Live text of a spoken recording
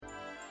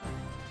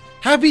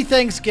Happy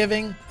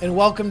Thanksgiving and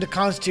welcome to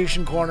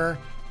Constitution Corner.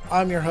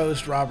 I'm your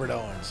host, Robert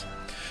Owens.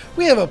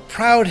 We have a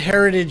proud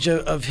heritage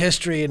of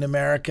history in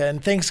America,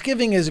 and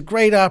Thanksgiving is a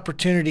great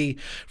opportunity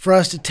for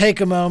us to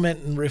take a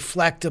moment and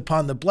reflect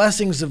upon the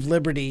blessings of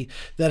liberty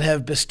that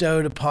have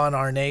bestowed upon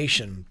our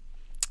nation.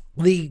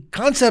 The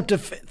concept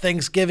of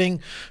Thanksgiving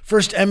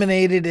first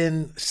emanated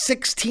in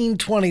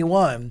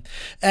 1621,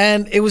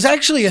 and it was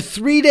actually a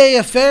three-day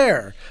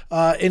affair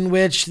in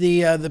which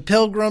the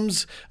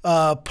Pilgrims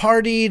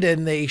partied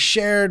and they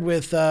shared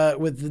with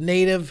the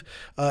native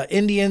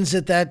Indians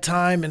at that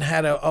time and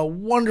had a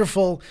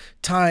wonderful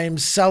time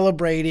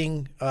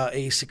celebrating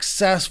a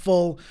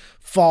successful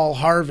fall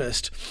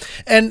harvest.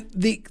 And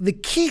the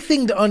key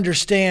thing to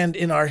understand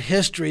in our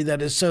history that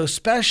is so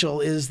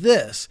special is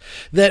this,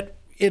 that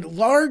in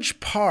large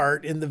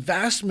part, in the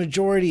vast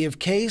majority of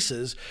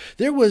cases,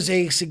 there was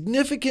a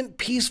significant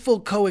peaceful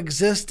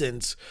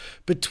coexistence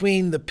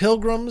between the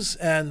Pilgrims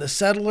and the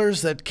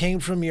settlers that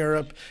came from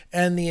Europe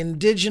and the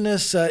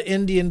indigenous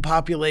Indian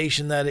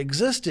population that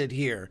existed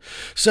here.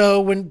 So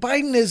when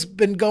Biden has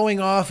been going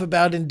off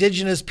about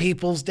Indigenous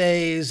Peoples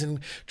Days and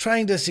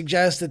trying to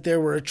suggest that there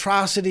were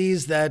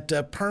atrocities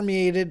that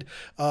permeated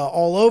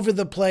all over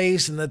the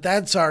place and that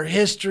that's our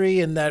history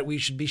and that we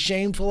should be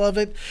shameful of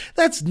it,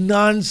 that's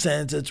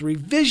nonsense. It's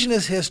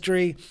revisionist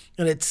history,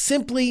 and it's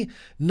simply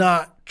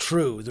not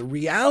true. The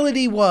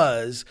reality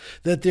was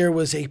that there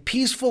was a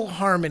peaceful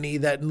harmony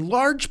that in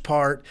large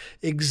part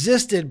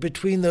existed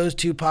between those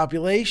two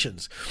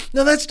populations.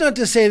 Now, that's not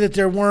to say that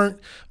there weren't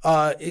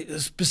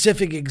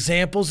specific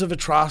examples of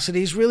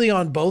atrocities really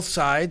on both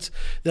sides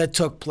that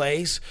took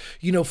place.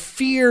 You know,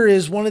 fear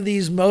is one of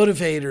these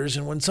motivators,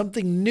 and when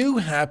something new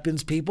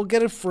happens, people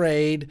get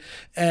afraid,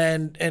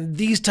 and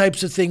these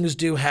types of things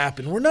do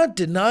happen. We're not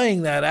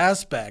denying that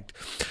aspect,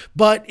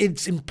 but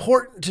it's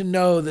important to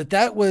know that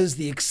that was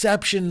the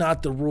exception,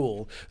 not the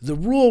rule. The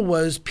rule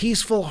was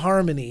peaceful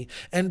harmony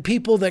and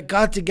people that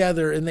got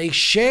together and they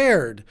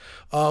shared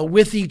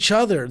with each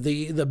other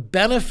the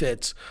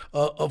benefits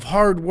of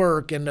hard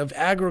work and of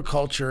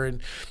agriculture.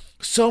 And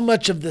so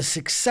much of the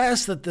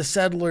success that the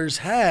settlers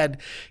had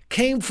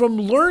came from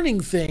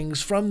learning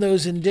things from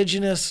those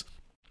indigenous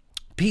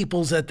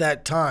peoples at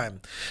that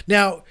time.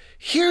 Now,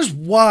 here's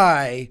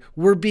why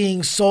we're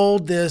being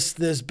sold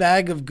this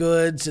bag of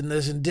goods and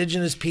this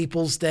Indigenous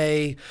Peoples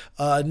Day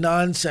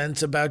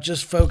nonsense about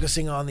just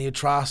focusing on the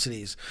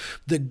atrocities.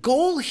 The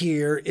goal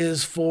here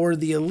is for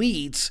the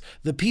elites,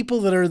 the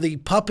people that are the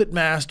puppet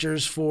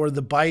masters for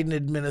the Biden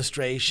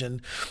administration.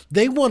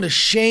 They want to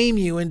shame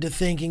you into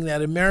thinking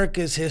that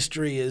America's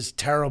history is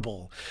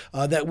terrible,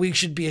 that we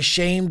should be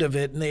ashamed of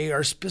it, and they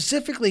are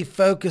specifically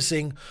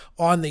focusing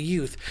on the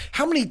youth.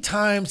 How many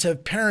times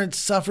have parents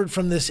suffered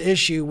from this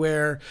issue where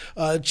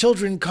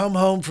children come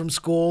home from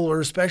school or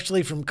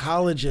especially from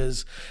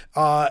colleges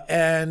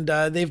and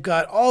they've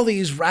got all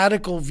these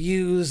radical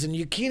views and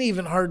you can't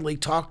even hardly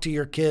talk to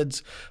your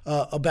kids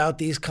about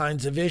these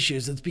kinds of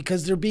issues? It's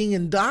because they're being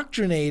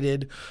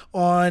indoctrinated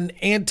on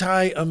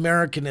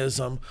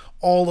anti-Americanism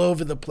all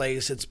over the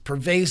place. It's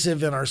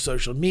pervasive in our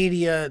social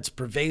media. It's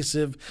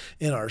pervasive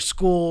in our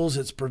schools.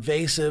 It's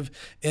pervasive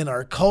in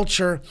our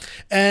culture.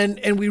 And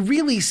we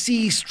really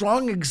see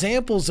strong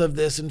examples of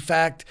this, in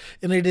fact,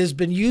 and it has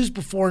been used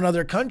before in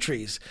other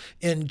countries.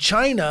 In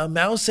China,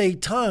 Mao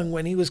Zedong,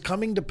 when he was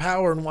coming to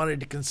power and wanted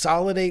to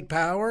consolidate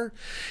power,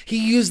 he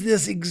used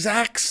this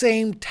exact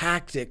same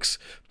tactics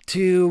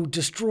to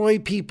destroy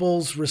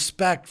people's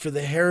respect for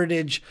the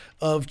heritage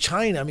of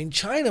China. I mean,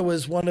 China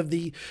was one of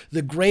the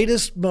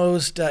greatest,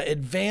 most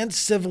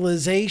advanced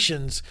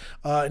civilizations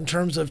in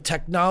terms of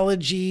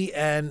technology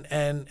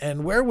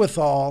and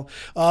wherewithal.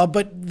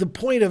 But the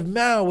point of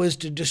Mao was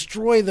to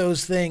destroy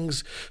those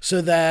things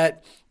so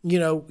that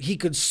he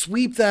could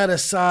sweep that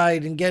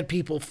aside and get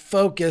people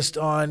focused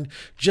on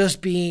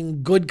just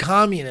being good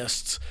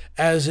communists,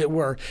 as it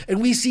were.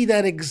 And we see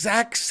that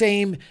exact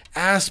same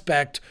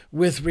aspect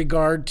with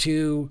regard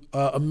to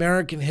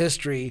American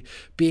history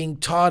being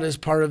taught as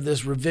part of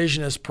this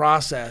revisionist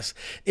process.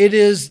 It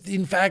is,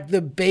 in fact,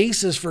 the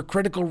basis for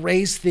critical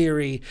race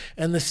theory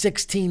and the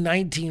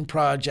 1619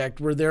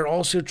 Project, where they're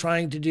also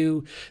trying to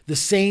do the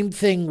same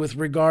thing with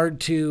regard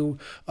to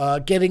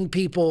getting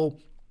people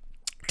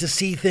to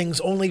see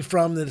things only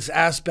from this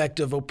aspect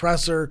of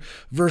oppressor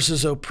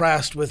versus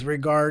oppressed with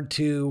regard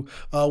to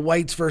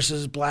whites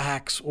versus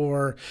blacks,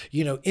 or,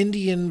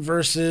 Indian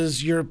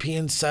versus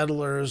European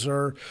settlers,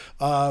 or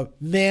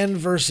man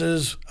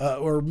versus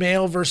or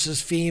male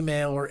versus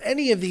female, or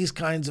any of these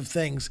kinds of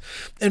things.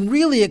 And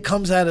really it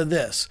comes out of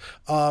this.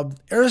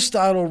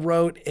 Aristotle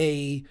wrote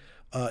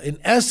an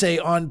essay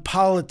on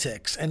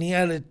politics, and he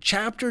had a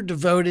chapter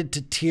devoted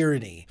to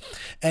tyranny.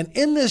 And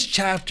in this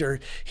chapter,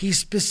 he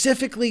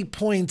specifically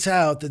points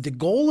out that the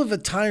goal of a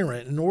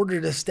tyrant in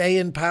order to stay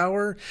in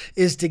power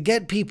is to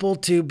get people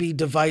to be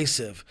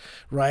divisive,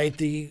 right?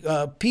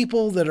 The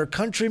people that are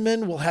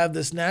countrymen will have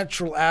this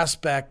natural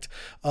aspect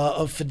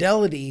of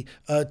fidelity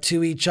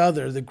to each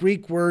other. The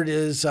Greek word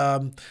is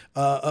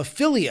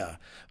philia.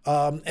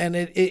 And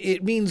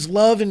it means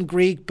love in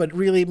Greek, but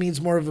really it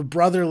means more of a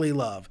brotherly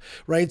love,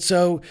 right?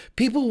 So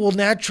people will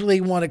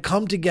naturally want to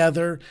come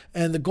together,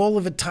 and the goal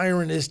of a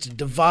tyrant is to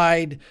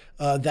divide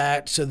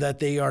that so that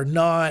they are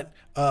not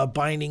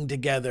binding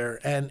together.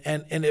 And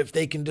if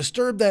they can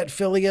disturb that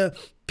philia,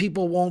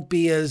 people won't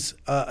be as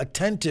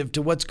attentive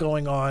to what's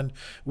going on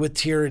with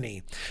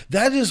tyranny.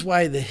 That is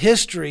why the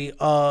history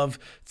of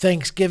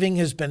Thanksgiving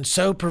has been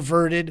so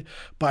perverted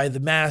by the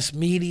mass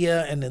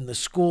media and in the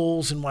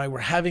schools, and why we're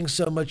having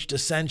so much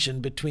dissension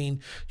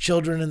between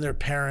children and their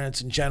parents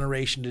and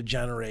generation to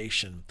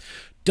generation.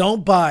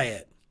 Don't buy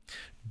it.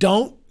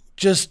 Don't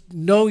just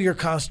know your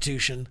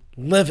Constitution,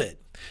 live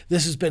it.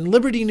 This has been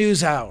Liberty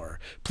News Hour.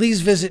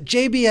 Please visit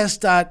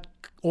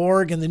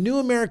jbs.org and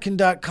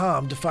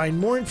thenewamerican.com to find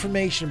more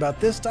information about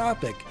this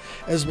topic,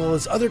 as well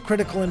as other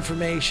critical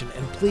information,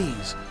 and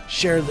please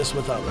share this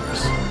with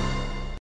others.